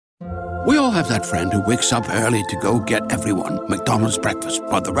We all have that friend who wakes up early to go get everyone McDonald's breakfast,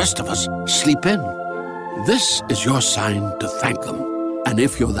 while the rest of us sleep in. This is your sign to thank them. And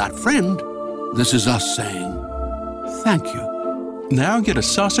if you're that friend, this is us saying thank you. Now get a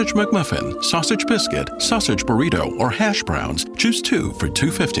sausage McMuffin, sausage biscuit, sausage burrito, or hash browns. Choose 2 for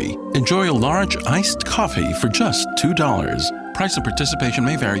 $2.50. Enjoy a large iced coffee for just $2. Price and participation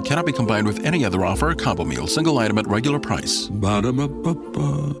may vary. Cannot be combined with any other offer or combo meal. Single item at regular price.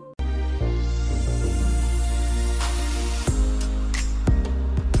 Ba-da-ba-ba-ba.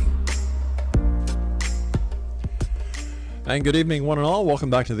 And good evening, one and all. Welcome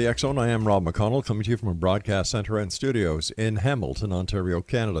back to the X Zone. I am Rob McConnell, coming to you from a broadcast center and studios in Hamilton, Ontario,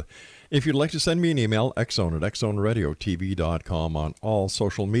 Canada. If you'd like to send me an email, xzone@xzoneradiotv.com, on all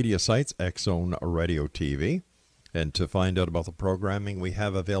social media sites, Xzone Radio TV. And to find out about the programming we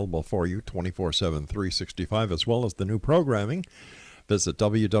have available for you 24/7, 365, as well as the new programming, visit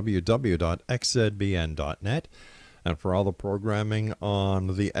www.xzbn.net. And for all the programming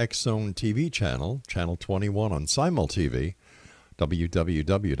on the X Zone TV channel, channel 21 on Simul TV,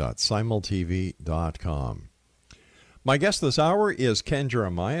 www.simultv.com. My guest this hour is Ken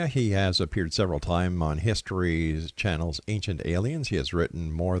Jeremiah. He has appeared several times on History Channel's Ancient Aliens. He has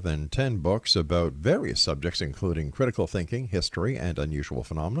written more than 10 books about various subjects, including critical thinking, history, and unusual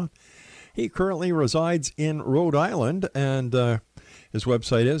phenomena. He currently resides in Rhode Island, and his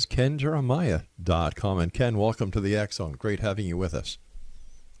website is kenjeremiah.com. And Ken, welcome to the X Zone. Great having you with us.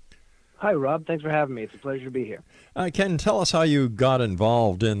 Hi, Rob. Thanks for having me. It's a pleasure to be here. Ken, tell us how you got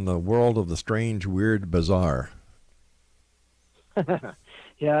involved in the world of the strange, weird, bizarre.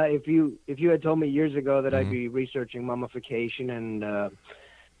 Yeah, if you had told me years ago that I'd be researching mummification and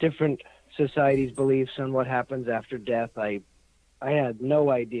different societies' beliefs on what happens after death, I had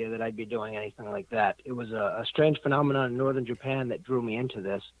no idea that I'd be doing anything like that. It was a strange phenomenon in northern Japan that drew me into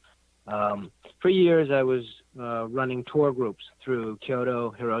this. For years, I was running tour groups through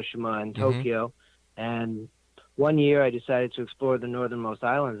Kyoto, Hiroshima, and Tokyo. And one year, I decided to explore the northernmost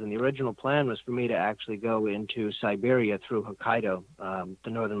islands. And the original plan was for me to actually go into Siberia through Hokkaido, the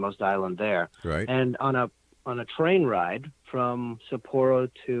northernmost island there. Right. And on a train ride from Sapporo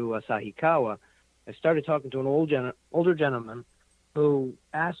to Asahikawa, I started talking to an older gentleman who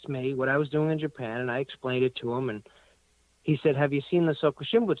asked me what I was doing in Japan, and I explained it to him, and he said, "Have you seen the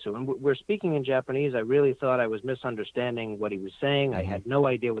Sokushimbutsu?" And we're speaking in Japanese. I really thought I was misunderstanding what he was saying. I had no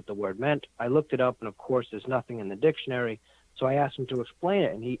idea what the word meant. I looked it up, and of course, there's nothing in the dictionary. So I asked him to explain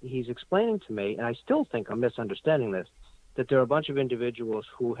it, and he's explaining to me, and I still think I'm misunderstanding this, that there are a bunch of individuals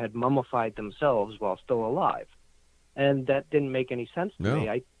who had mummified themselves while still alive. And that didn't make any sense to me.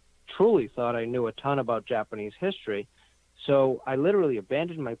 I truly thought I knew a ton about Japanese history. So I literally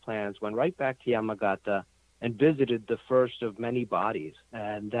abandoned my plans, went right back to Yamagata, and visited the first of many bodies.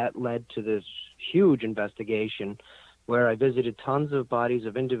 And that led to this huge investigation where I visited tons of bodies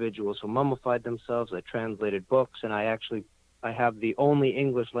of individuals who mummified themselves. I translated books, and I have the only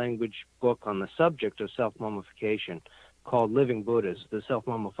English language book on the subject of self-mummification called Living Buddhas, the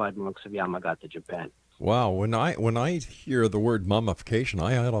Self-Mummified Monks of Yamagata, Japan. Wow, when I hear the word mummification,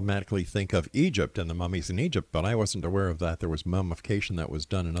 I automatically think of Egypt and the mummies in Egypt, but I wasn't aware of that. There was mummification that was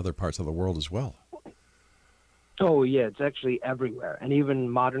done in other parts of the world as well. Oh, yeah, it's actually everywhere, and even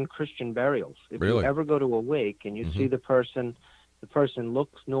modern Christian burials. If you ever go to a wake and you see the person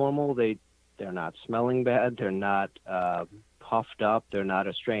looks normal, they're not smelling bad, they're not puffed up, they're not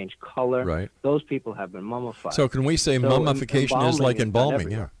a strange color. Right. Those people have been mummified. So can we say mummification is like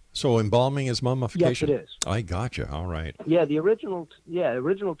embalming? Yeah. So embalming is mummification? Yes, it is. I gotcha. All right. Yeah, the original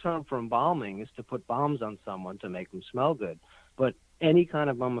term for embalming is to put bombs on someone to make them smell good. But any kind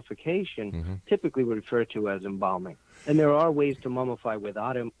of mummification typically we refer to as embalming. And there are ways to mummify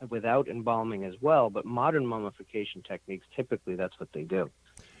without embalming as well, but modern mummification techniques, typically that's what they do.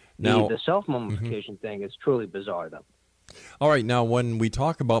 Now, the self-mummification thing is truly bizarre, though. All right. Now, when we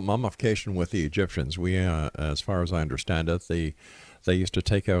talk about mummification with the Egyptians, we, as far as I understand it, they used to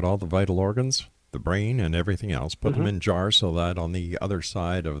take out all the vital organs, the brain and everything else, put them in jars so that on the other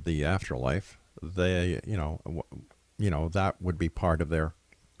side of the afterlife, they, that would be part of their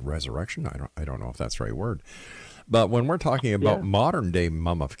resurrection. I don't know if that's the right word. But when we're talking about modern day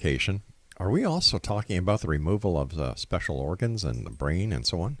mummification, are we also talking about the removal of special organs and the brain and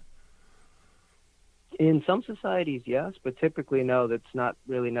so on? In some societies, yes, but typically, no, that's not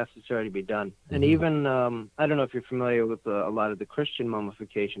really necessary to be done. And even, I don't know if you're familiar with a lot of the Christian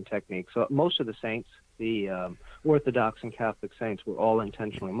mummification techniques. So most of the saints, the Orthodox and Catholic saints, were all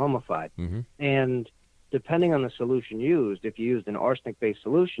intentionally mummified. And depending on the solution used, if you used an arsenic-based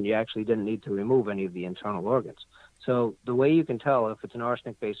solution, you actually didn't need to remove any of the internal organs. So the way you can tell if it's an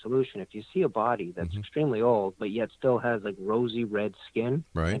arsenic-based solution, if you see a body that's extremely old but yet still has like rosy red skin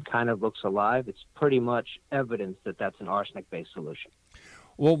and kind of looks alive, it's pretty much evidence that that's an arsenic-based solution.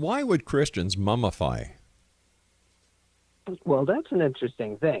 Well, why would Christians mummify? Well, that's an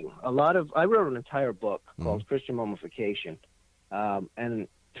interesting thing. I wrote an entire book called Christian Mummification, and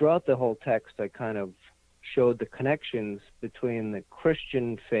throughout the whole text, I kind of showed the connections between the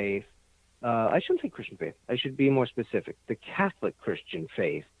Christian faith. I shouldn't say Christian faith. I should be more specific. The Catholic Christian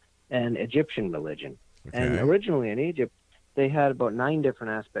faith and Egyptian religion. Okay. And originally in Egypt, they had about 9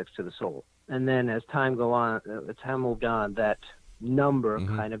 different aspects to the soul. And then as time moved on, that number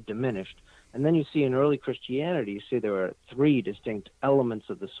kind of diminished. And then you see in early Christianity, you see there are 3 distinct elements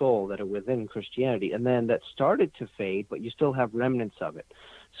of the soul that are within Christianity. And then that started to fade, but you still have remnants of it.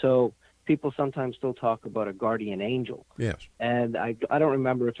 So people sometimes still talk about a guardian angel. Yes. And I don't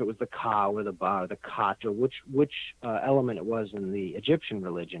remember if it was the Ka or the Ba or the Kat or which element it was in the Egyptian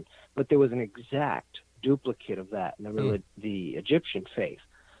religion, but there was an exact duplicate of that in the Egyptian faith.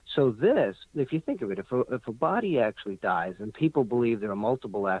 So this, if you think of it, if a body actually dies and people believe there are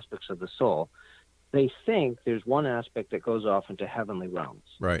multiple aspects of the soul, they think there's one aspect that goes off into heavenly realms.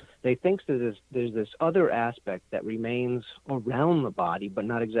 Right. They think that there's this other aspect that remains around the body but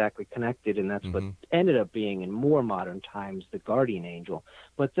not exactly connected, and that's what ended up being in more modern times the guardian angel.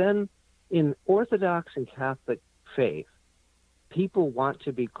 But then in Orthodox and Catholic faith, people want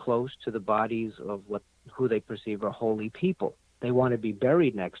to be close to the bodies of who they perceive are holy people. They want to be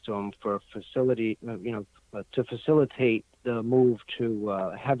buried next to them to facilitate the move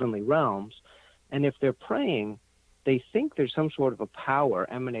to heavenly realms. And if they're praying, they think there's some sort of a power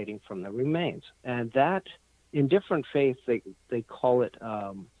emanating from the remains. And that, in different faiths, they call it,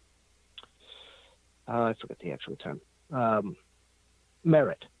 I forget the actual term,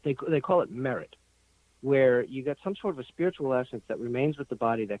 merit. They call it merit, where you get some sort of a spiritual essence that remains with the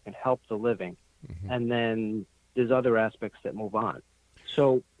body that can help the living. And then there's other aspects that move on.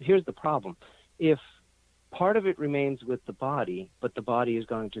 So here's the problem. If part of it remains with the body, but the body is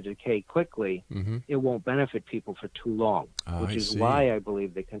going to decay quickly, it won't benefit people for too long, which is why I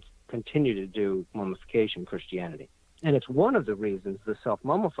believe they can continue to do mummification Christianity. And it's one of the reasons the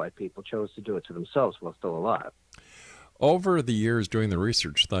self-mummified people chose to do it to themselves while still alive. Over the years doing the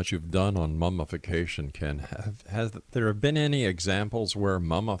research that you've done on mummification, Ken, has there been any examples where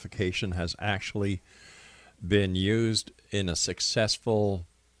mummification has actually been used in a successful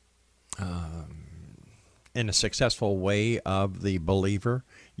way of the believer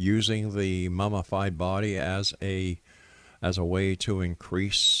using the mummified body as a way to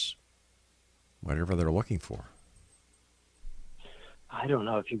increase whatever they're looking for? I don't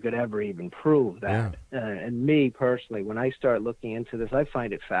know if you could ever even prove that. Yeah. And me personally, when I start looking into this, I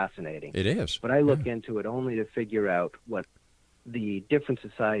find it fascinating. It is. But I look into it only to figure out what the different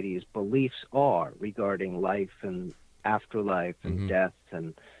societies' beliefs are regarding life and afterlife and death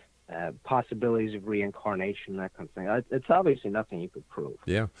and possibilities of reincarnation, that kind of thing. It's obviously nothing you could prove.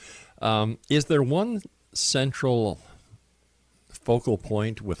 Yeah. Is there one central focal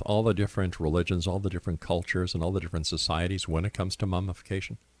point with all the different religions, all the different cultures, and all the different societies when it comes to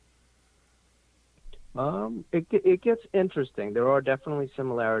mummification? It gets interesting. There are definitely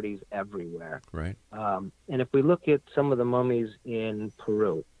similarities everywhere. Right. And if we look at some of the mummies in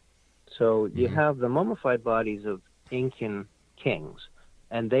Peru, so you have the mummified bodies of Incan kings,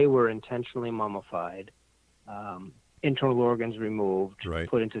 and they were intentionally mummified, internal organs removed,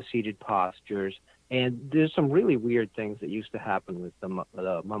 put into seated postures. And there's some really weird things that used to happen with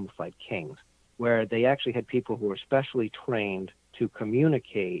the mummified kings, where they actually had people who were specially trained to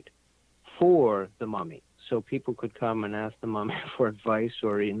communicate for the mummy. So people could come and ask the mummy for advice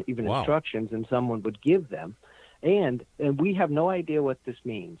or even instructions, and someone would give them. And we have no idea what this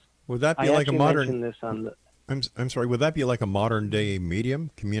means. Would that be like a modern? This on the, I'm sorry. Would that be like a modern day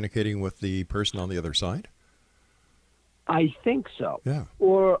medium communicating with the person on the other side? I think so. Yeah.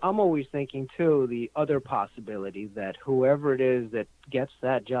 Or I'm always thinking, too, the other possibility that whoever it is that gets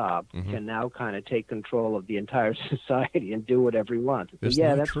that job can now kind of take control of the entire society and do whatever he wants.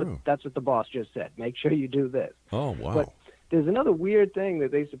 That's what the boss just said. Make sure you do this. Oh, wow. But there's another weird thing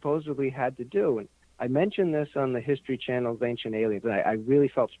that they supposedly had to do, and I mentioned this on the History Channel's Ancient Aliens, and I really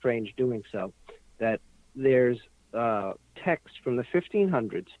felt strange doing so, that there's texts from the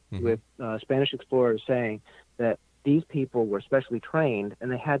 1500s with Spanish explorers saying that these people were specially trained,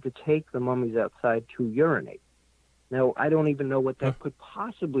 and they had to take the mummies outside to urinate. Now, I don't even know what that could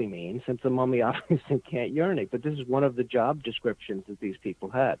possibly mean, since the mummy obviously can't urinate, but this is one of the job descriptions that these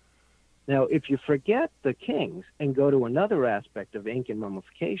people had. Now, if you forget the kings and go to another aspect of Incan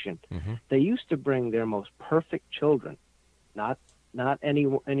mummification, they used to bring their most perfect children, not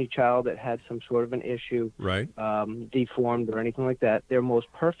any child that had some sort of an issue, right, deformed or anything like that. Their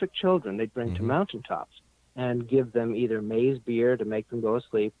most perfect children they'd bring to mountaintops and give them either maize beer to make them go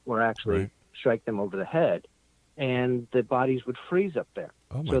asleep or actually strike them over the head, and the bodies would freeze up there.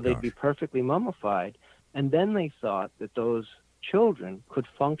 So they'd be perfectly mummified, and then they thought that those children could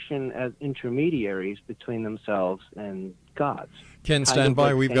function as intermediaries between themselves and gods. Ken, stand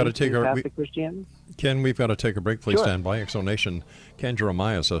by. We've got to take our Ken, we've got to take a break. Please sure. stand by. Exonation. Ken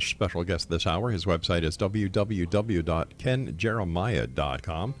Jeremiah is a special guest this hour. His website is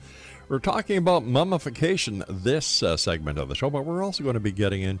www.kenjeremiah.com. We're talking about mummification this segment of the show, but we're also going to be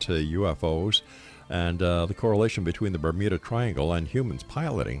getting into UFOs and the correlation between the Bermuda Triangle and humans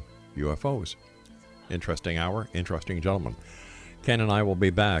piloting UFOs. Interesting hour, interesting gentleman. Ken and I will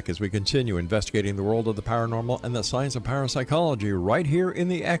be back as we continue investigating the world of the paranormal and the science of parapsychology right here in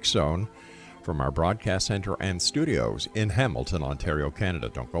the X Zone from our broadcast center and studios in Hamilton, Ontario,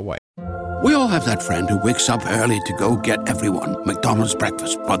 Canada. Don't go away. We all have that friend who wakes up early to go get everyone McDonald's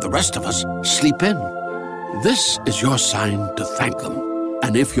breakfast, while the rest of us sleep in. This is your sign to thank them.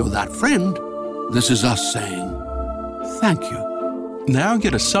 And if you're that friend, this is us saying thank you. Now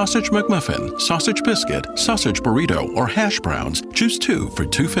get a sausage McMuffin, sausage biscuit, sausage burrito, or hash browns. Choose 2 for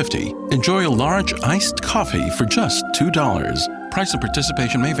 $2.50. Enjoy a large iced coffee for just $2. Price and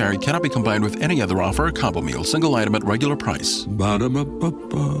participation may vary. Cannot be combined with any other offer or combo meal. Single item at regular price.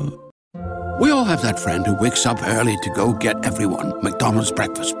 Ba-da-ba-ba-ba. We all have that friend who wakes up early to go get everyone McDonald's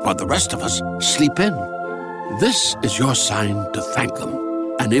breakfast, while the rest of us sleep in. This is your sign to thank them.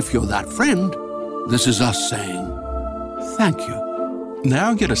 And if you're that friend, this is us saying thank you.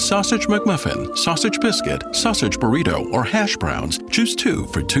 Now get a sausage McMuffin, sausage biscuit, sausage burrito, or hash browns. Choose 2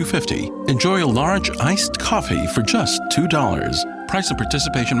 for $2.50. Enjoy a large iced coffee for just $2. Price and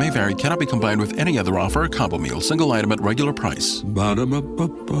participation may vary. Cannot be combined with any other offer or combo meal. Single item at regular price.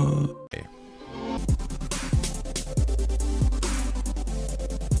 Ba-da-ba-ba-ba.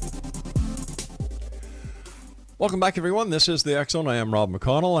 Welcome back, everyone. This is the X Zone. I am Rob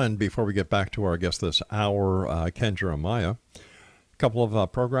McConnell, and before we get back to our guest this hour, Ken Jeremiah, couple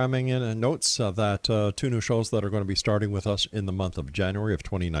of programming and notes that 2 new shows that are going to be starting with us in the month of January of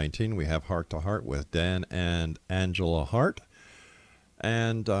 2019. We have Heart to Heart with Dan and Angela Hart.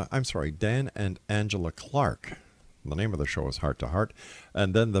 And, Dan and Angela Clark. The name of the show is Heart to Heart.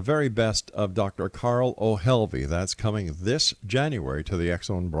 And then The Very Best of Dr. Carl O'Helvey. That's coming this January to the X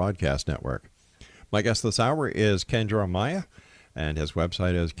Zone Broadcast Network. My guest this hour is Ken Jeremiah, and his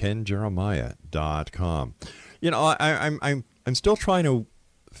website is kenjeremiah.com. You know, I'm still trying to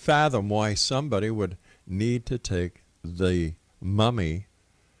fathom why somebody would need to take the mummy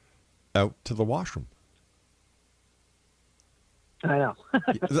out to the washroom. I know.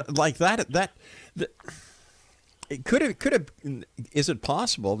 Like that it could have. Is it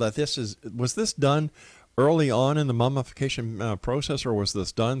possible that was this done early on in the mummification process, or was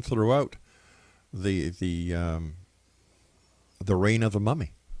this done throughout the reign of the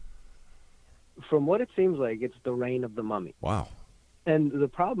mummy? From what it seems like, it's the reign of the mummy. Wow. And the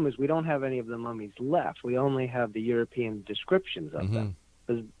problem is we don't have any of the mummies left. We only have the European descriptions of them.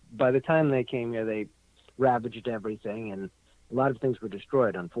 Because by the time they came here, they ravaged everything, and a lot of things were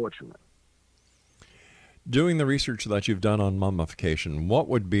destroyed, unfortunately. Doing the research that you've done on mummification, what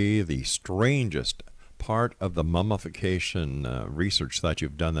would be the strangest part of the mummification research that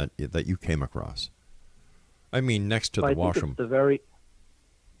you've done that you came across? I mean, next to the washroom.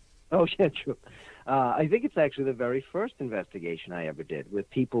 Oh, yeah, true. I think it's actually the very first investigation I ever did with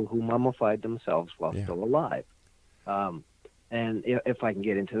people who mummified themselves while still alive. And if I can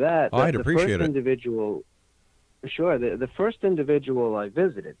get into that, I'd appreciate it. Sure. The first individual I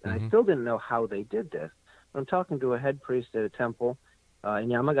visited, and I still didn't know how they did this. I'm talking to a head priest at a temple in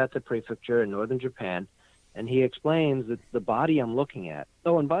Yamagata Prefecture in northern Japan, and he explains that the body I'm looking at.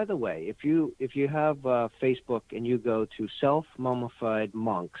 Oh, and by the way, if you have Facebook and you go to self-mummified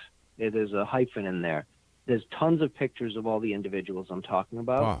monks, there's a hyphen in there. There's tons of pictures of all the individuals I'm talking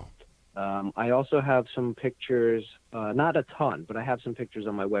about. Wow. I also have some pictures, not a ton, but I have some pictures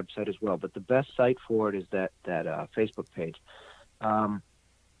on my website as well. But the best site for it is that Facebook page.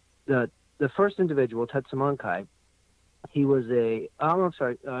 The first individual, Tetsumonkai, he was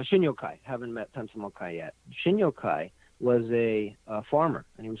Shinyokai. Haven't met Tetsumonkai yet. Shinyokai was a farmer,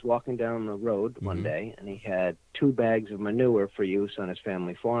 and he was walking down the road one day, and he had 2 bags of manure for use on his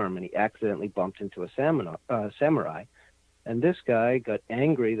family farm, and he accidentally bumped into a samurai. And this guy got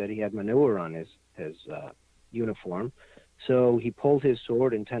angry that he had manure on his uniform, So he pulled his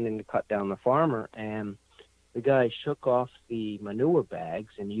sword, intending to cut down the farmer, and the guy shook off the manure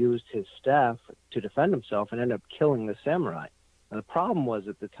bags and used his staff to defend himself and ended up killing the samurai. Now, the problem was,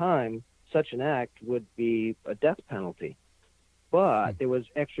 at the time, such an act would be a death penalty. But there was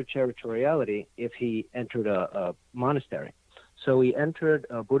extraterritoriality if he entered a monastery. So he entered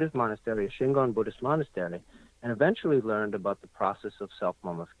a Buddhist monastery, a Shingon Buddhist monastery, and eventually learned about the process of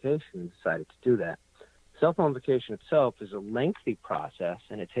self-mummification and decided to do that. Self-mummification itself is a lengthy process,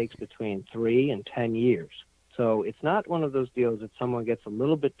 and it takes between 3 and 10 years. So it's not one of those deals that someone gets a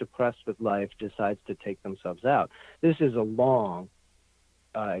little bit depressed with life, decides to take themselves out. This is a long,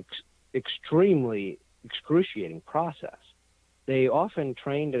 extremely excruciating process. They often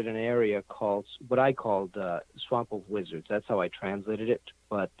trained at an area called, what I called Swamp of Wizards. That's how I translated it.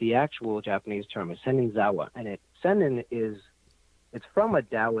 But the actual Japanese term is Senin-zawa. And Senin it's from a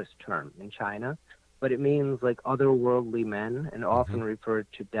Taoist term in China, but it means like otherworldly men, and often referred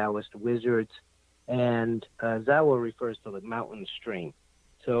to Taoist wizards. And Zawa refers to the mountain stream.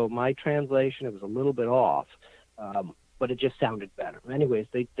 So my translation, it was a little bit off, but it just sounded better. Anyways,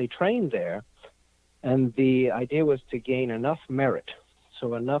 they trained there. And the idea was to gain enough merit,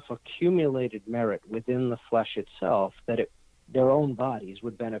 so enough accumulated merit within the flesh itself that their own bodies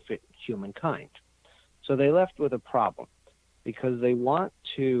would benefit humankind. So they left with a problem, because they want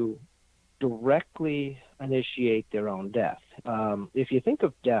to directly initiate their own death. If you think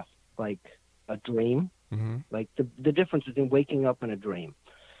of death like a dream, like the difference between waking up and a dream,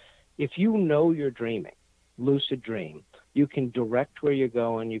 if you know you're dreaming, lucid dream, you can direct where you're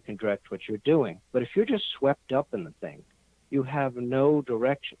going, you can direct what you're doing. But if you're just swept up in the thing, you have no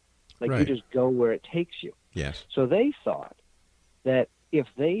direction. Like you just go where it takes you. Yes. So they thought that if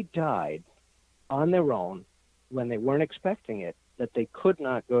they died on their own when they weren't expecting it, that they could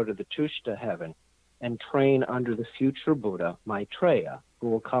not go to the Tushta heaven and train under the future Buddha, Maitreya, who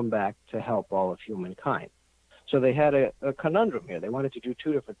will come back to help all of humankind. So they had a conundrum here. They wanted to do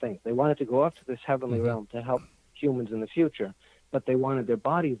two different things. They wanted to go up to this heavenly realm to help humans in the future, but they wanted their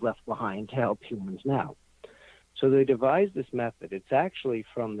bodies left behind to help humans now. So they devised this method. It's actually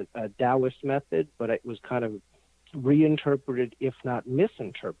from the Taoist method, but it was kind of reinterpreted, if not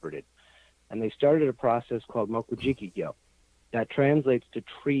misinterpreted. And they started a process called Mokujiki-gyo. That translates to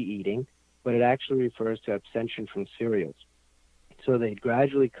tree eating, but it actually refers to abstention from cereals. So they'd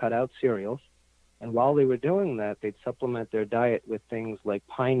gradually cut out cereals, and while they were doing that, they'd supplement their diet with things like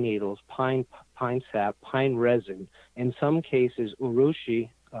pine needles, pine sap, pine resin, in some cases urushi,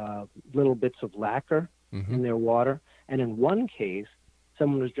 little bits of lacquer in their water. And in one case,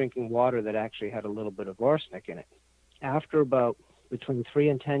 someone was drinking water that actually had a little bit of arsenic in it. After about between 3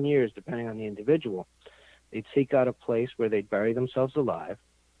 and 10 years, depending on the individual, they'd seek out a place where they'd bury themselves alive.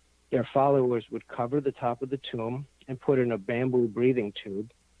 Their followers would cover the top of the tomb and put in a bamboo breathing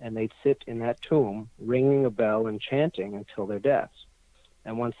tube, and they'd sit in that tomb, ringing a bell and chanting until their deaths.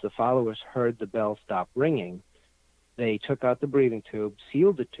 And once the followers heard the bell stop ringing, they took out the breathing tube,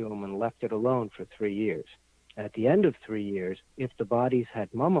 sealed the tomb, and left it alone for 3 years. At the end of 3 years, if the bodies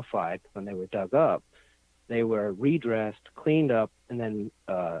had mummified when they were dug up, they were redressed, cleaned up, and then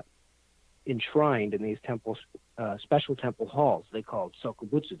enshrined in these temples, special temple halls they called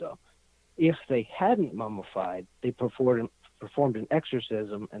Sokubutsudo. If they hadn't mummified, they performed an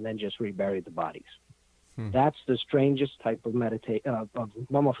exorcism and then just reburied the bodies. That's the strangest type of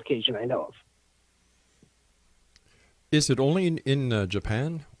mummification I know of. Is it only in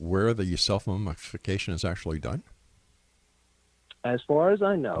Japan where the self-mummification is actually done? As far as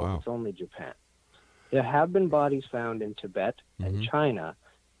I know, It's only Japan. There have been bodies found in Tibet and China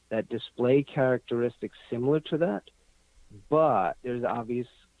that display characteristics similar to that, but there's obvious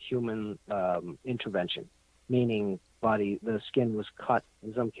human intervention, meaning the skin was cut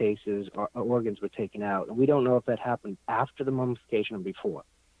in some cases, or organs were taken out. And we don't know if that happened after the mummification or before.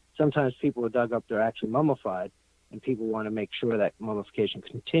 Sometimes people are dug up, they're actually mummified, and people want to make sure that mummification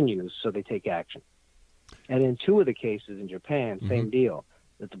continues, so they take action. And in 2 of the cases in Japan, same deal,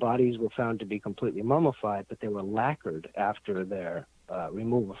 that the bodies were found to be completely mummified, but they were lacquered after their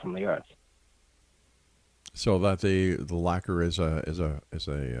removal from the earth. So that the lacquer is a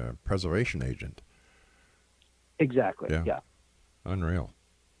preservation agent. Exactly. Yeah. Unreal.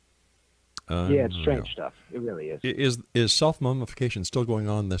 Yeah, it's strange stuff. It really is. Is self-mummification still going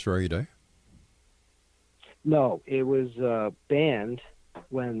on this very day? No, it was banned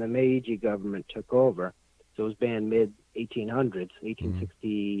when the Meiji government took over. So it was banned mid-1800s,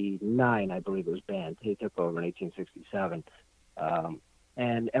 1869, I believe it was banned. He took over in 1867.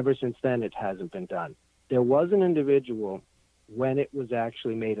 And ever since then, it hasn't been done. There was an individual, when it was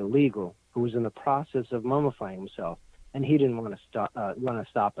actually made illegal, who was in the process of mummifying himself. and he didn't want to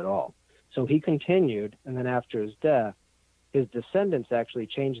stop at all. So he continued, and then after his death, his descendants actually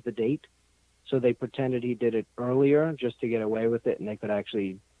changed the date, so they pretended he did it earlier just to get away with it, and they could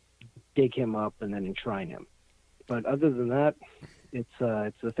actually dig him up and then enshrine him. But other than that, it's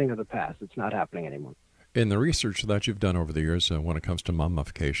a thing of the past. It's not happening anymore. In the research that you've done over the years when it comes to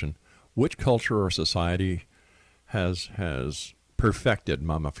mummification, which culture or society has perfected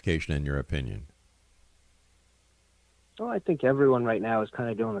mummification in your opinion? Well, I think everyone right now is kind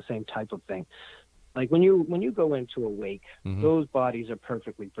of doing the same type of thing. Like when you go into a wake, those bodies are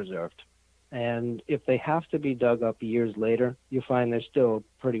perfectly preserved. And if they have to be dug up years later, you find they're still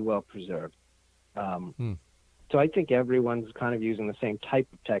pretty well preserved. So I think everyone's kind of using the same type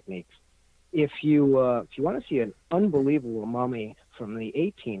of techniques. If you want to see an unbelievable mummy from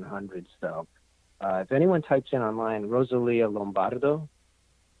the 1800s, though, if anyone types in online Rosalia Lombardo,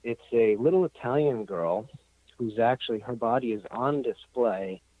 it's a little Italian girl who's actually, her body is on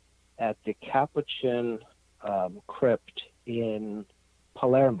display at the Capuchin crypt in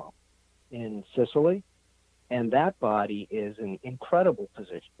Palermo, in Sicily, and that body is in incredible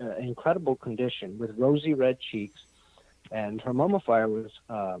condition with rosy red cheeks, and her mummifier was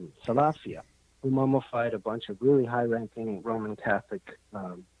Salafia, who mummified a bunch of really high-ranking Roman Catholic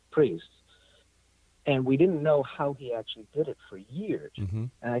priests. And we didn't know how he actually did it for years. And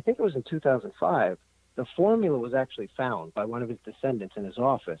I think it was in 2005, the formula was actually found by one of his descendants in his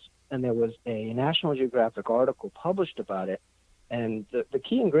office, and there was a National Geographic article published about it. And the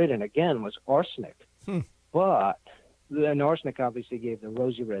key ingredient, again, was arsenic. But and arsenic obviously gave the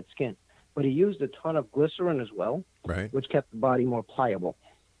rosy red skin. But he used a ton of glycerin as well, right, which kept the body more pliable.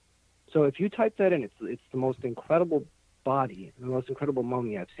 So if you type that in, it's the most incredible body, the most incredible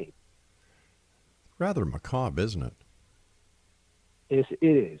mummy I've seen. Rather macabre, isn't it? It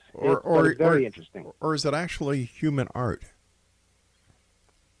is. It's very interesting. Or is it actually human art?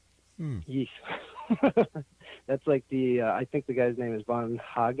 Yes. That's like I think the guy's name is Von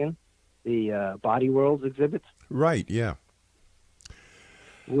Hagen, the Body Worlds exhibits. Right, yeah.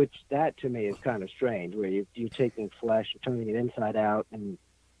 Which that to me is kind of strange, where you're taking flesh, you're turning it inside out, and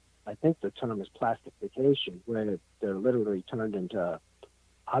I think the term is plastification, where they're literally turned into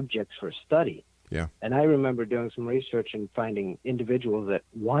objects for study. Yeah. And I remember doing some research and finding individuals that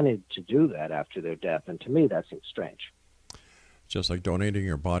wanted to do that after their death, and to me that seems strange. Just like donating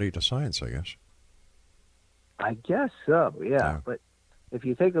your body to science, I guess. I guess so, yeah. But if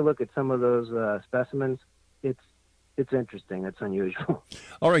you take a look at some of those specimens, it's interesting. It's unusual.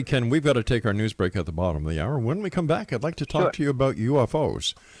 All right, Ken, we've got to take our news break at the bottom of the hour. When we come back, I'd like to talk to you about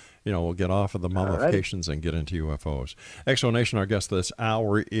UFOs. You know, we'll get off of the mummifications and get into UFOs. Exonation, our guest this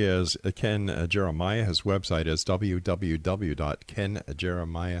hour is Ken Jeremiah. His website is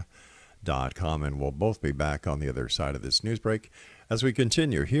www.kenjeremiah.com, and we'll both be back on the other side of this news break as we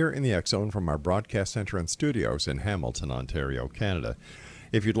continue here in the X Zone from our broadcast center and studios in Hamilton, Ontario, Canada.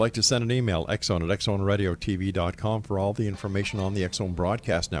 If you'd like to send an email, xzone@xzoneradiotv.com for all the information on the X Zone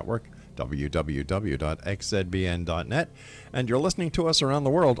Broadcast Network, www.xzbn.net. And you're listening to us around the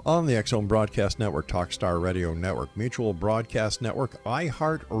world on the X Zone Broadcast Network, Talkstar Radio Network, Mutual Broadcast Network,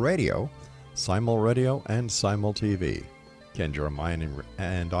 iHeart Radio, Simul Radio, and Simul TV. Ken Jeremiah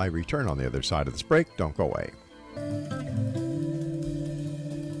and I return on the other side of this break. Don't go away.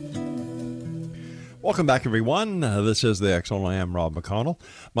 Welcome back, everyone. This is the X Zone. I am Rob McConnell.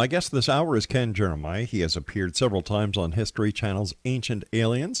 My guest this hour is Ken Jeremiah. He has appeared several times on History Channel's Ancient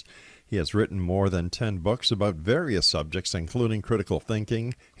Aliens. He has written more than 10 books about various subjects, including critical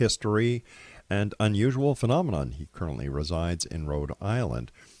thinking, history, and unusual phenomenon. He currently resides in Rhode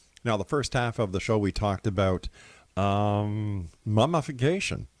Island. Now, the first half of the show, we talked about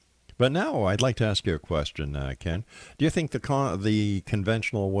mummification. But now I'd like to ask you a question, Ken. Do you think the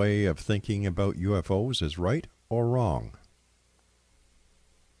conventional way of thinking about UFOs is right or wrong?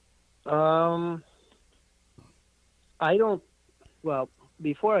 I don't. Well,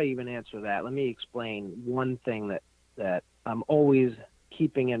 before I even answer that, let me explain one thing that I'm always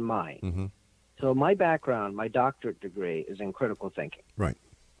keeping in mind. So my background, my doctorate degree, is in critical thinking. Right.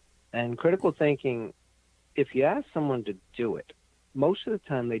 And critical thinking, if you ask someone to do it, most of the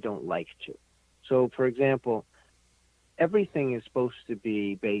time they don't like to. So, for example, everything is supposed to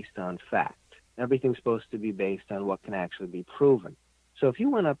be based on fact. Everything's supposed to be based on what can actually be proven. So if you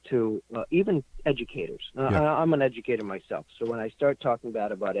went up to even educators, I'm an educator myself, so when I start talking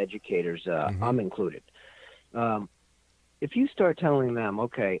about educators, I'm included. If you start telling them,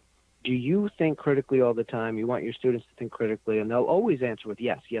 okay, do you think critically all the time? You want your students to think critically, and they'll always answer with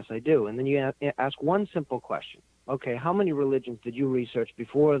yes, I do. And then you ask one simple question. Okay, how many religions did you research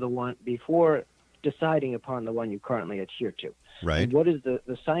before deciding upon the one you currently adhere to. Right. And what is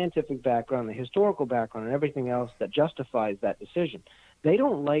the scientific background, the historical background, and everything else that justifies that decision? They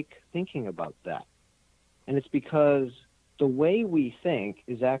don't like thinking about that. And it's because the way we think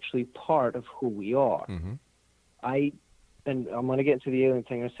is actually part of who we are. Mm-hmm. And I'm going to get into the alien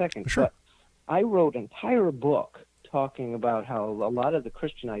thing in a second, Sure. but I wrote an entire book talking about how a lot of the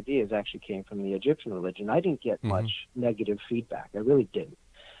Christian ideas actually came from the Egyptian religion. I didn't get much negative feedback. I really didn't.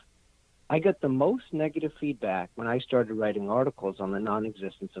 I got the most negative feedback when I started writing articles on the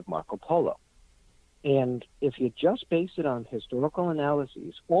non-existence of Marco Polo. And if you just base it on historical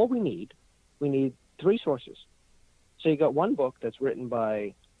analyses, all we need 3 sources. So you got one book that's written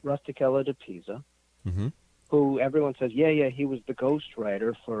by Rustichello de Pisa, Mm-hmm. who everyone says, yeah, he was the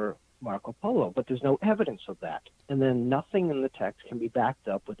ghostwriter for Marco Polo, but there's no evidence of that. And then nothing in the text can be backed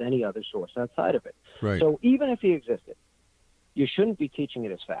up with any other source outside of it. Right. So even if he existed, you shouldn't be teaching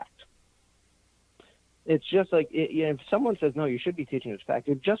it as fact. It's just like if someone says, no, you should be teaching it as fact,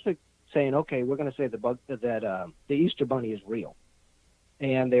 you're just like saying, okay, we're going to say that the Easter Bunny is real.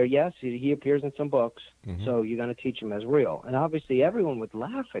 And yes, he appears in some books, so you're going to teach him as real. And obviously everyone would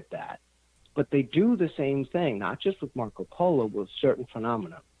laugh at that, but they do the same thing, not just with Marco Polo, with certain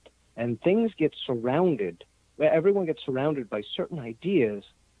phenomena. And things get surrounded, everyone gets surrounded by certain ideas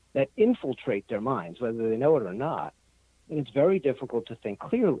that infiltrate their minds, whether they know it or not. And it's very difficult to think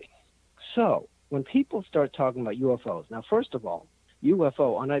clearly. So when people start talking about UFOs, now, first of all,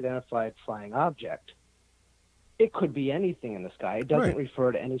 UFO, unidentified flying object, it could be anything in the sky. It doesn't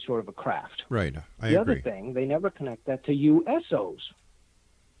refer to any sort of a craft. Right. I the agree. other thing, they never connect that to USOs,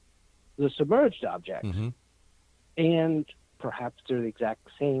 the submerged objects. Mm-hmm. And perhaps they're the exact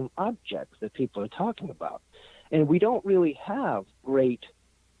same objects that people are talking about. And we don't really have great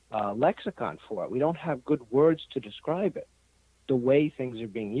lexicon for it. We don't have good words to describe it, the way things are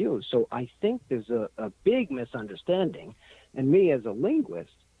being used. So I think there's a big misunderstanding. And me as a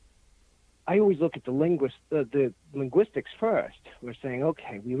linguist, I always look at the linguistics first. We're saying,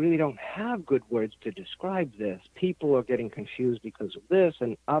 okay, we really don't have good words to describe this. People are getting confused because of this.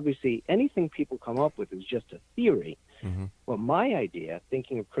 And obviously anything people come up with is just a theory. Mm-hmm. Well, my idea,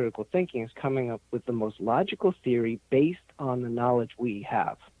 thinking of critical thinking, is coming up with the most logical theory based on the knowledge we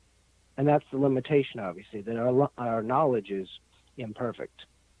have. And that's the limitation, obviously, that our knowledge is imperfect.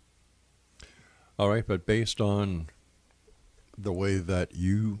 All right, but based on the way that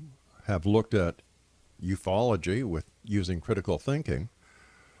you have looked at ufology with using critical thinking,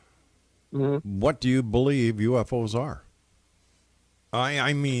 what do you believe UFOs are?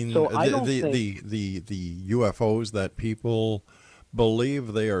 I mean, so I don't the UFOs that people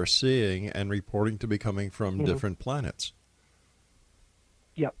believe they are seeing and reporting to be coming from different planets.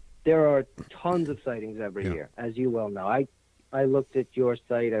 Yep. There are tons of sightings every year, as you well know. I looked at your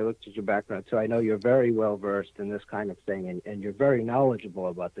site, I looked at your background, so I know you're very well versed in this kind of thing, and you're very knowledgeable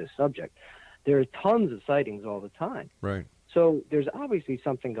about this subject. There are tons of sightings all the time. Right. So there's obviously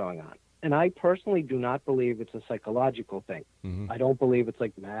something going on. And I personally do not believe it's a psychological thing. Mm-hmm. I don't believe it's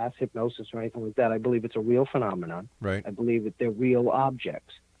like mass hypnosis or anything like that. I believe it's a real phenomenon. Right. I believe that they're real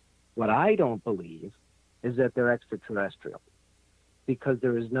objects. What I don't believe is that they're extraterrestrial, because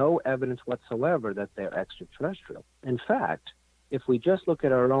there is no evidence whatsoever that they're extraterrestrial. In fact, if we just look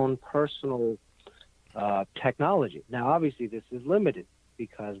at our own personal technology, now obviously this is limited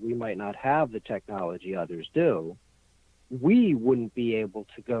because we might not have the technology others do. We wouldn't be able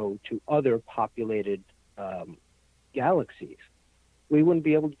to go to other populated galaxies. We wouldn't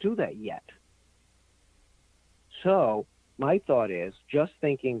be able to do that yet. So my thought is just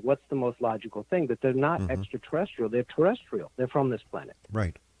thinking, what's the most logical thing? That they're not extraterrestrial. They're terrestrial. They're from this planet.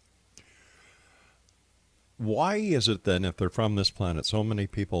 Right. Why is it then, if they're from this planet, so many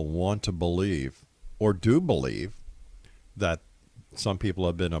people want to believe or do believe that some people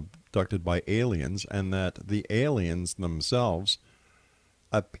have been abducted by aliens and that the aliens themselves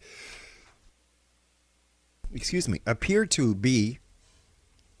appear to be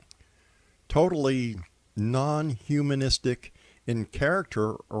totally non-humanistic in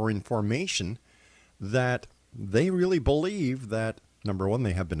character or in formation, that they really believe that, number one,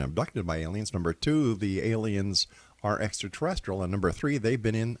 they have been abducted by aliens, number two, the aliens are extraterrestrial, and number three, they've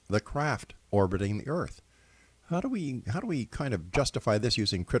been in the craft orbiting the Earth? How do we kind of justify this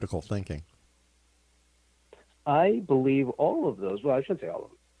using critical thinking? I believe all of those. Well, I shouldn't say all of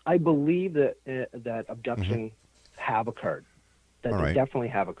them. I believe that that abductions have occurred. That they definitely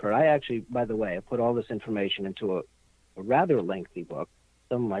have occurred. I actually, by the way, I put all this information into a rather lengthy book.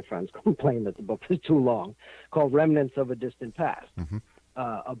 Some of my friends complain that the book is too long, called Remnants of a Distant Past,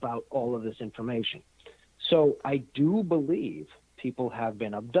 about all of this information. So I do believe people have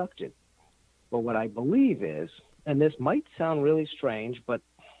been abducted. But what I believe is, and this might sound really strange, but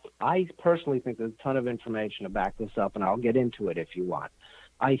I personally think there's a ton of information to back this up, and I'll get into it if you want.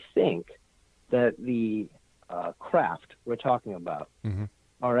 I think that the craft we're talking about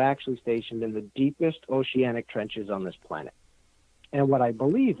are actually stationed in the deepest oceanic trenches on this planet. And what I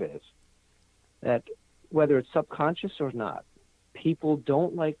believe is that whether it's subconscious or not, people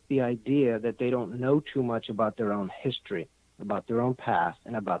don't like the idea that they don't know too much about their own history, about their own past,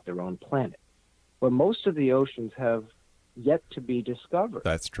 and about their own planet. But most of the oceans have yet to be discovered.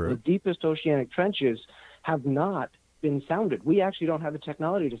 That's true. The deepest oceanic trenches have not been sounded. We actually don't have the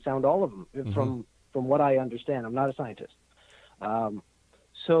technology to sound all of them, from what I understand. I'm not a scientist.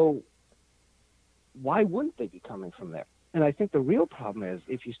 So why wouldn't they be coming from there? And I think the real problem is,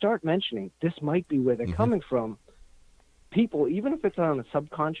 if you start mentioning this might be where they're coming from, people, even if it's on a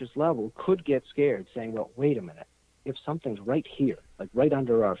subconscious level, could get scared, saying, well, wait a minute. If something's right here, like right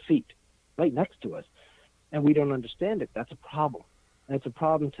under our feet, right next to us, and we don't understand it, that's a problem. And it's a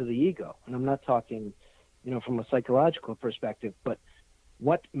problem to the ego. And I'm not talking, from a psychological perspective, but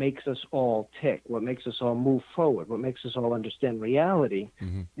what makes us all tick, what makes us all move forward, what makes us all understand reality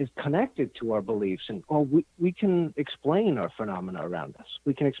is connected to our beliefs. And we can explain our phenomena around us.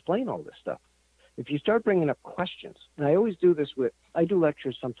 We can explain all this stuff. If you start bringing up questions, and I always do this I do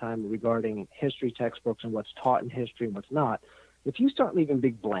lectures sometime regarding history textbooks and what's taught in history and what's not. If you start leaving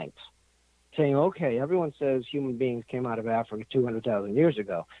big blanks, saying, okay, everyone says human beings came out of Africa 200,000 years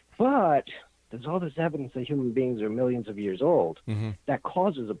ago, but there's all this evidence that human beings are millions of years old. That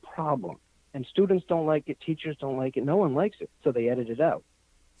causes a problem. And students don't like it, teachers don't like it, no one likes it, so they edit it out.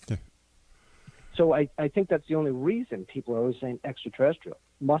 So I think that's the only reason people are always saying extraterrestrial.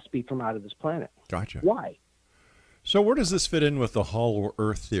 Must be from out of this planet. Gotcha. Why? So where does this fit in with the hollow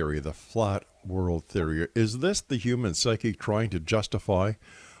earth theory, the flat world theory? Is this the human psyche trying to justify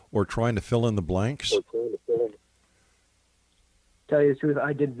or trying to fill in the blanks? Tell you the truth,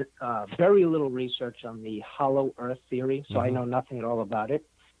 I did very little research on the hollow earth theory, so I know nothing at all about it.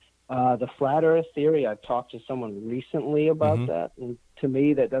 The flat earth theory, I've talked to someone recently about that, and to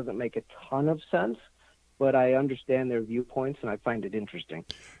me that doesn't make a ton of sense, but I understand their viewpoints and I find it interesting.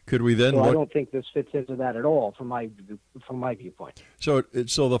 Could we then I don't think this fits into that at all from my viewpoint. So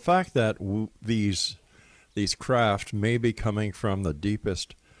the fact that these craft may be coming from the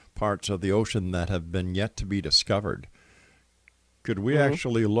deepest parts of the ocean that have been yet to be discovered, could we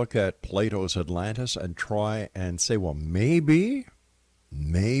actually look at Plato's Atlantis and try and say, well, maybe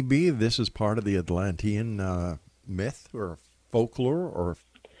this is part of the Atlantean myth or folklore? Or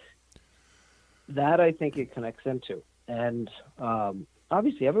that I think it connects into. And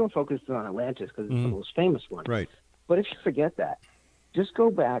obviously everyone focuses on Atlantis because it's the most famous one. Right. But if you forget that, just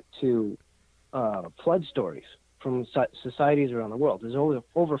go back to flood stories from societies around the world. There's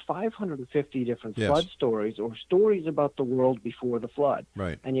over 550 different flood stories or stories about the world before the flood.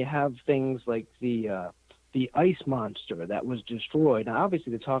 Right. And you have things like the ice monster that was destroyed. Now,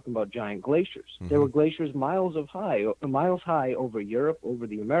 obviously, they're talking about giant glaciers. There were glaciers miles high over Europe, over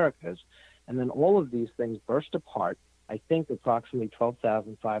the Americas, and then all of these things burst apart. I think approximately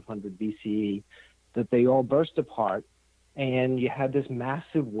 12,500 BCE, that they all burst apart. And you had this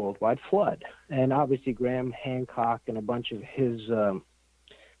massive worldwide flood. And obviously Graham Hancock and a bunch of his fellow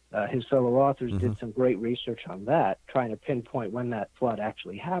authors did some great research on that, trying to pinpoint when that flood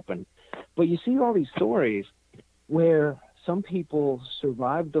actually happened. But you see all these stories where some people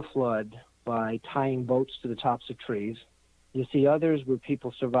survived the flood by tying boats to the tops of trees. You see others where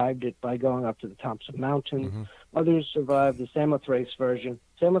people survived it by going up to the tops of mountains. Others survived the Samothrace version.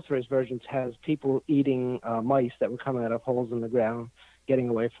 Samothrace versions has people eating mice that were coming out of holes in the ground, getting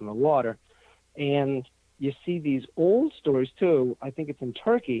away from the water. And you see these old stories, too. I think it's in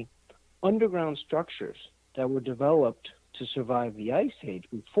Turkey, underground structures that were developed to survive the Ice Age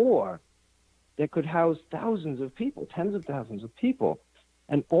before that could house thousands of people, tens of thousands of people.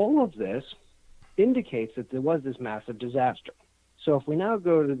 And all of this indicates that there was this massive disaster. So if we now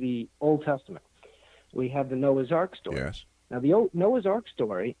go to the Old Testament, we have the Noah's Ark story. Yes. Now, the Noah's Ark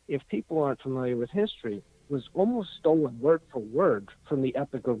story, if people aren't familiar with history, was almost stolen word for word from the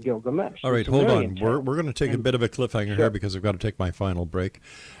Epic of Gilgamesh. All right, hold on. We're going to take a bit of a cliffhanger here because I've got to take my final break.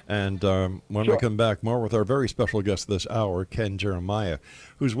 And when we come back, more with our very special guest this hour, Ken Jeremiah,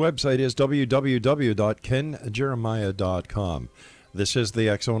 whose website is www.kenjeremiah.com. This is the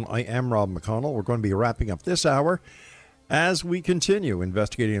X-Zone. I am Rob McConnell. We're going to be wrapping up this hour as we continue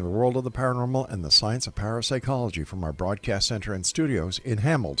investigating the world of the paranormal and the science of parapsychology from our broadcast center and studios in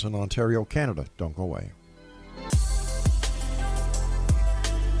Hamilton, Ontario, Canada. Don't go away.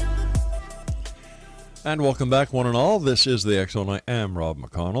 And welcome back, one and all. This is the X Zone. I am Rob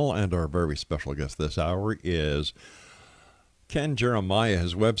McConnell, and our very special guest this hour is Ken Jeremiah.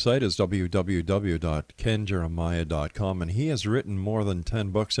 His website is www.kenjeremiah.com, and he has written more than 10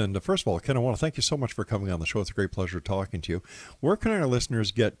 books. And first of all, Ken, I want to thank you so much for coming on the show. It's a great pleasure talking to you. Where can our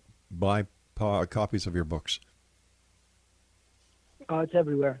listeners buy copies of your books? It's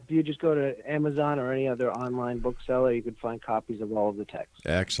everywhere. If you just go to Amazon or any other online bookseller, you can find copies of all of the texts.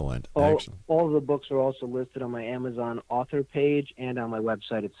 Excellent. All of the books are also listed on my Amazon author page and on my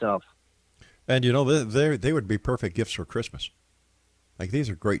website itself. And, you know, they would be perfect gifts for Christmas. Like, these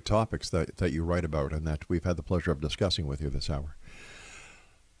are great topics that you write about and that we've had the pleasure of discussing with you this hour.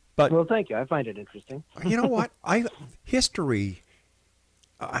 But, well, thank you. I find it interesting. You know what? History...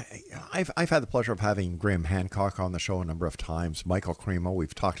 I've had the pleasure of having Graham Hancock on the show a number of times. Michael Cremo,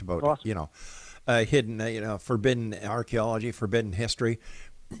 we've talked about, awesome. Hidden, forbidden archaeology, forbidden history.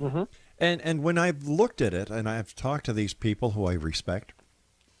 Mm-hmm. And when I've looked at it and I've talked to these people who I respect,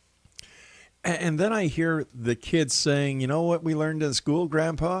 and then I hear the kids saying, you know what we learned in school,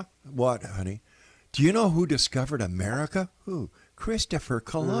 Grandpa? What, honey? Do you know who discovered America? Who? Christopher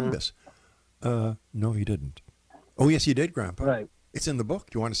Columbus. No, he didn't. Oh, yes, he did, Grandpa. Right. It's in the book.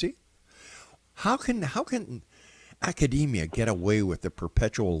 Do you want to see? How can academia get away with the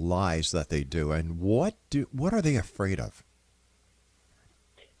perpetual lies that they do, and what are they afraid of?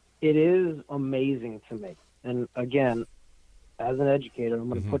 It is amazing to me. And again, as an educator, I'm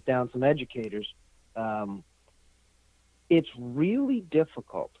going to put down some educators. It's really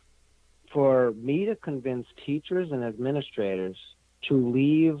difficult for me to convince teachers and administrators to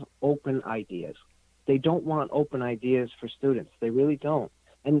leave open ideas. They don't want open ideas for students. They really don't.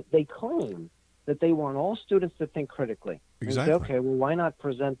 And they claim that they want all students to think critically. Exactly. And say, okay, well, why not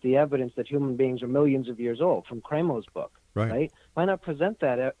present the evidence that human beings are millions of years old from Cremo's book, right? Why not present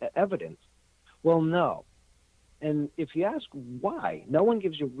that evidence? Well, no. And if you ask why, no one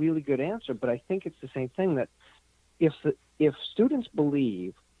gives you a really good answer, but I think it's the same thing that if students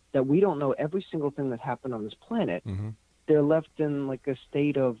believe that we don't know every single thing that happened on this planet, they're left in like a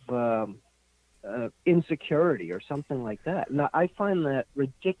state of insecurity or something like that. Now, I find that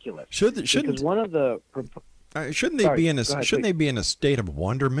ridiculous. Shouldn't one of the shouldn't they be in a shouldn't they be in a state of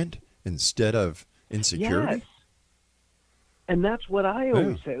wonderment instead of insecurity? Yes. And that's what I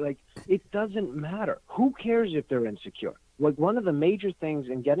always say. Like, it doesn't matter. Who cares if they're insecure? Like, one of the major things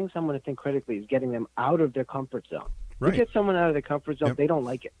in getting someone to think critically is getting them out of their comfort zone. Right. You get someone out of their comfort zone, they don't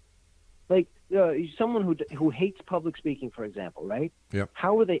like it. Like, someone who hates public speaking, for example, right? Yep.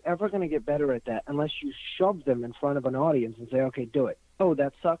 How are they ever going to get better at that unless you shove them in front of an audience and say, okay, do it. Oh,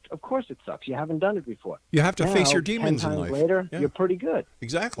 that sucked? Of course it sucks. You haven't done it before. You have to face your demons 10 in times life. later, you're pretty good.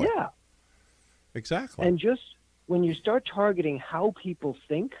 Exactly. Yeah. Exactly. And just when you start targeting how people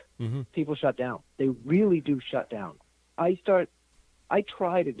think, people shut down. They really do shut down. I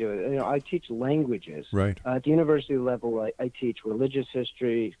try to do it. I teach languages. Right. At the university level, I teach religious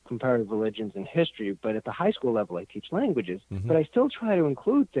history, comparative religions, and history. But at the high school level, I teach languages. But I still try to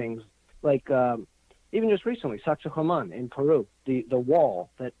include things like, even just recently, Sacsayhuaman in Peru, the wall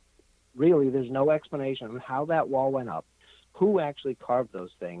that really there's no explanation on how that wall went up, who actually carved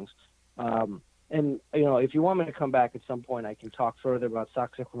those things. And, if you want me to come back at some point, I can talk further about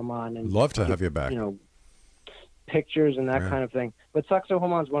Sacsayhuaman. And love to have you back. Pictures and that kind of thing. But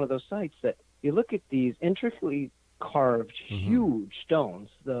Sacsayhuaman is one of those sites that you look at these intricately carved, huge stones,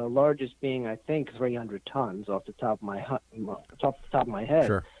 the largest being, I think, 300 tons off the top of my head.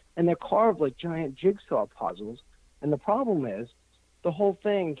 Sure. And they're carved like giant jigsaw puzzles. And the problem is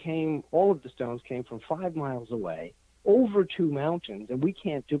all of the stones came from 5 miles away, over 2 mountains, and we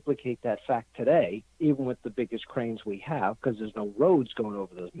can't duplicate that fact today, even with the biggest cranes we have, because there's no roads going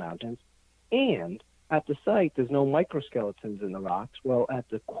over those mountains. And at the site, there's no microskeletons in the rocks. Well, at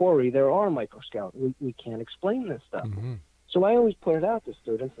the quarry, there are microskeletons. We can't explain this stuff. So I always put it out to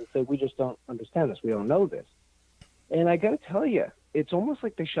students and say, we just don't understand this. We don't know this. And I got to tell you, it's almost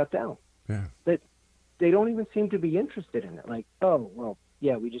like they shut down. Yeah. That they don't even seem to be interested in it. Like, oh, well,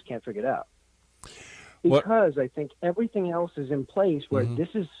 yeah, we just can't figure it out. Because I think everything else is in place where this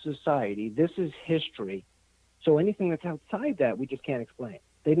is society, this is history. So anything that's outside that, we just can't explain.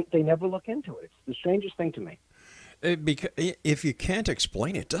 They never look into it. It's the strangest thing to me. Because if you can't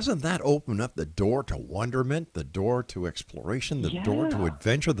explain it, doesn't that open up the door to wonderment, the door to exploration, the door to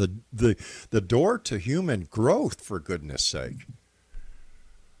adventure, the door to human growth, for goodness sake?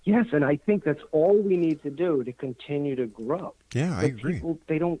 Yes, and I think that's all we need to do to continue to grow. Yeah, I agree. People,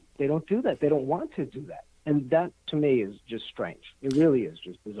 they don't do that. They don't want to do that. And that, to me, is just strange. It really is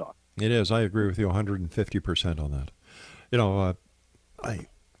just bizarre. It is. I agree with you 150% on that.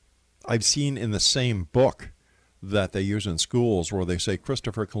 I've seen in the same book that they use in schools where they say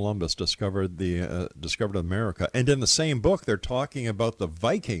Christopher Columbus discovered America, and in the same book they're talking about the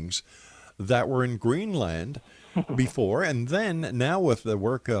Vikings that were in Greenland before, and then now with the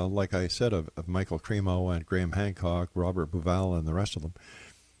work, like I said, of Michael Cremo and Graham Hancock, Robert Bouval, and the rest of them,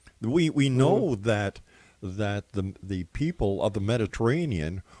 we know that the people of the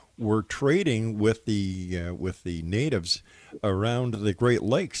Mediterranean were trading with the natives around the Great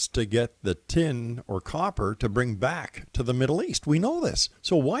Lakes to get the tin or copper to bring back to the Middle East. We know this.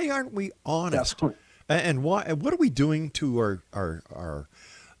 So why aren't we honest? Definitely. And what are we doing to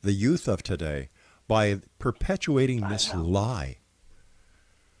the youth of today by perpetuating this lie?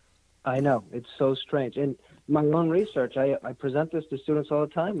 I know. It's so strange. In my own research, I present this to students all the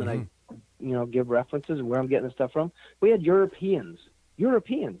time, and I give references and where I'm getting the stuff from. We had Europeans here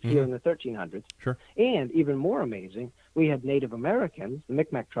in the 1300s. Sure. And even more amazing, we had Native Americans, the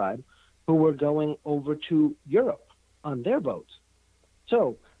Micmac tribe, who were going over to Europe on their boats.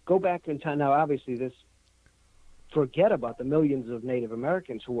 So go back in time. Now, obviously, forget about the millions of Native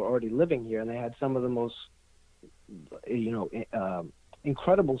Americans who were already living here, and they had some of the most,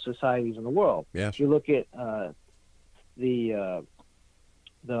 incredible societies in the world. Yes. You look at the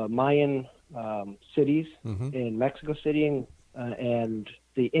Mayan cities in Mexico City and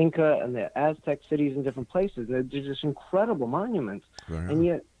the Inca and the Aztec cities in different places. They're just incredible monuments. Right. And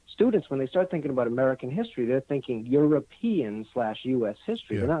yet students, when they start thinking about American history, they're thinking European/U.S.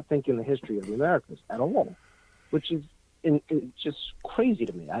 history. Yeah. They're not thinking the history of the Americas at all, which is it's just crazy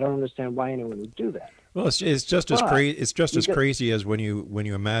to me. I don't understand why anyone would do that. Well, it's just as crazy. It's just as crazy as when you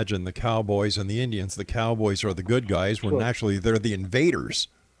imagine the cowboys and the Indians. The cowboys are the good guys when actually they're the invaders.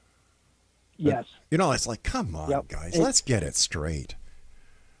 Yes. It's like, come on, guys, let's get it straight.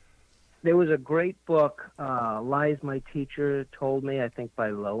 There was a great book, Lies My Teacher Told Me, I think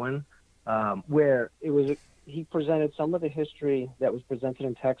by Lowen, where he presented some of the history that was presented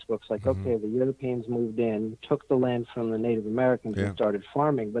in textbooks, like, okay, the Europeans moved in, took the land from the Native Americans and started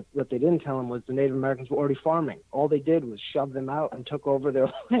farming, but what they didn't tell them was the Native Americans were already farming. All they did was shove them out and took over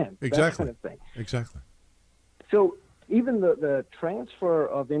their land. Exactly. That kind of thing. Exactly. So even the transfer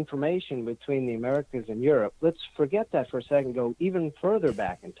of information between the Americas and Europe, let's forget that for a second, go even further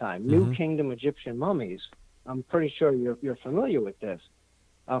back in time. New Kingdom Egyptian mummies, I'm pretty sure you're familiar with this.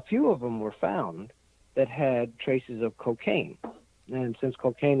 A few of them were found that had traces of cocaine. And since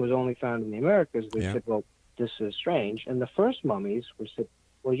cocaine was only found in the Americas, they said, well, this is strange. And the first mummies were said,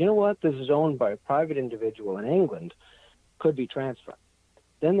 well, you know what? This is owned by a private individual in England. Could be transferred.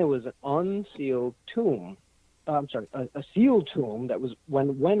 Then there was an unsealed tomb. A sealed tomb that was,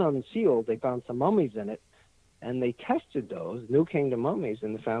 when unsealed, they found some mummies in it, and they tested those New Kingdom mummies,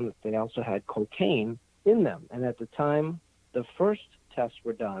 and they found that they also had cocaine in them. And at the time the first tests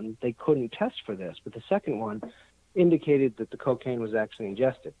were done, they couldn't test for this, but the second one indicated that the cocaine was actually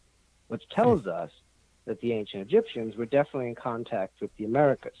ingested, which tells us that the ancient Egyptians were definitely in contact with the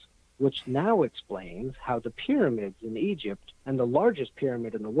Americas, which now explains how the pyramids in Egypt and the largest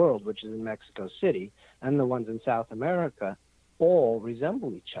pyramid in the world, which is in Mexico City, and the ones in South America, all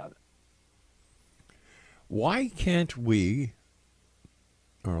resemble each other. Why can't we,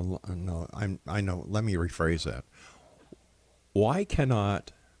 I know, let me rephrase that. Why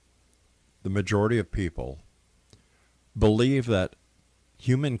cannot the majority of people believe that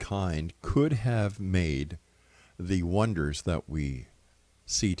humankind could have made the wonders that we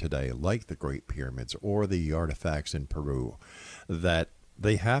see today, like the Great Pyramids or the artifacts in Peru, that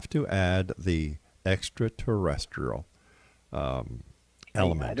they have to add the extraterrestrial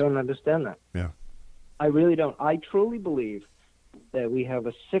element? I don't understand that. Yeah. I really don't. I truly believe that we have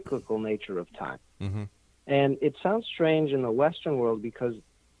a cyclical nature of time. And it sounds strange in the Western world because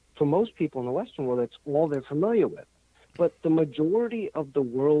for most people in the Western world, that's all they're familiar with. But the majority of the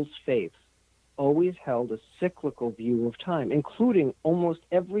world's faiths always held a cyclical view of time, including almost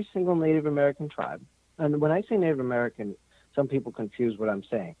every single Native American tribe. And when I say Native American, some people confuse what I'm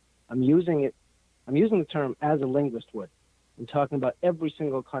saying. I'm using the term as a linguist would. I'm talking about every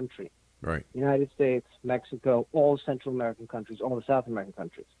single country. Right. United States, Mexico, all Central American countries, all the South American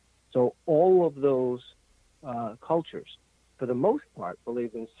countries. So all of those cultures, for the most part,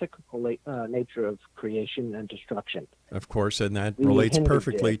 believe in cyclical nature of creation and destruction. Of course, and that relates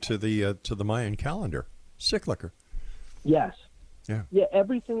perfectly to the Mayan calendar, cyclical. Yes. Yeah. Yeah,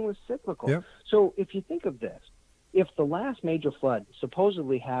 everything was cyclical. Yep. So if you think of this, if the last major flood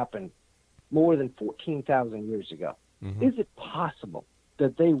supposedly happened more than 14,000 years ago, is it possible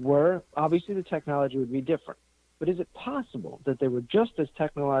that they were, obviously the technology would be different, but is it possible that they were just as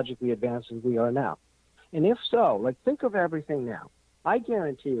technologically advanced as we are now? And if so, like, think of everything now. I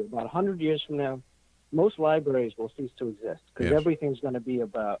guarantee you, about 100 years from now, most libraries will cease to exist because everything's going to be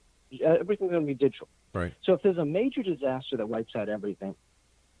digital. Right. So if there's a major disaster that wipes out everything,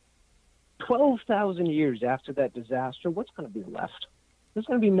 12,000 years after that disaster, what's going to be left? There's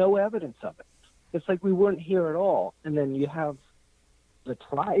going to be no evidence of it. It's like we weren't here at all. And then you have the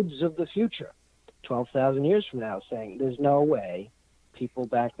tribes of the future, 12,000 years from now, saying there's no way people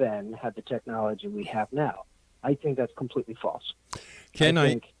back then had the technology we have now. I think that's completely false. In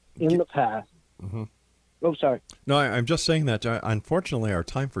the past... Mm-hmm. Oh, sorry. No, I'm just saying that, unfortunately, our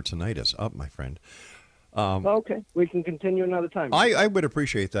time for tonight is up, my friend. Okay. We can continue another time. I would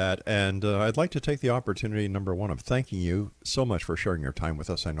appreciate that, and I'd like to take the opportunity, number one, of thanking you so much for sharing your time with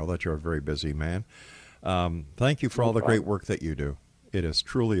us. I know that you're a very busy man. Thank you for all the great work that you do. It is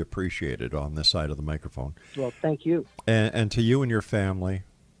truly appreciated on this side of the microphone. Well, thank you. And to you and your family,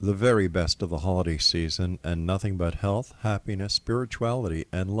 the very best of the holiday season, and nothing but health, happiness, spirituality,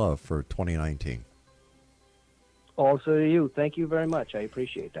 and love for 2019. Also to you. Thank you very much. I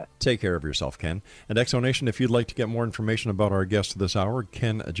appreciate that. Take care of yourself, Ken. And Exonation, if you'd like to get more information about our guest this hour,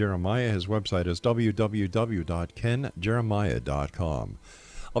 Ken Jeremiah, his website is www.kenjeremiah.com.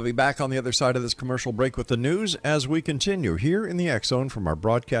 I'll be back on the other side of this commercial break with the news as we continue here in the X Zone from our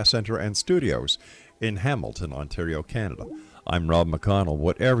broadcast center and studios in Hamilton, Ontario, Canada. I'm Rob McConnell.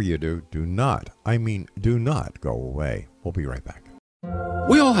 Whatever you do, do not go away. We'll be right back.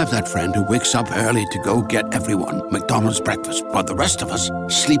 We all have that friend who wakes up early to go get everyone McDonald's breakfast, while the rest of us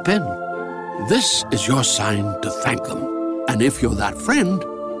sleep in. This is your sign to thank them. And if you're that friend,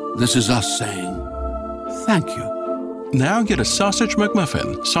 this is us saying thank you. Now get a sausage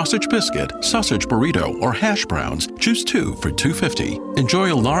McMuffin, sausage biscuit, sausage burrito, or hash browns. Choose 2 for $2.50.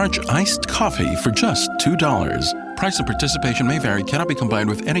 Enjoy a large iced coffee for just $2. Price and participation may vary. Cannot be combined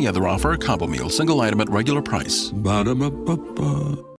with any other offer or combo meal. Single item at regular price. Ba-da-ba-ba-ba.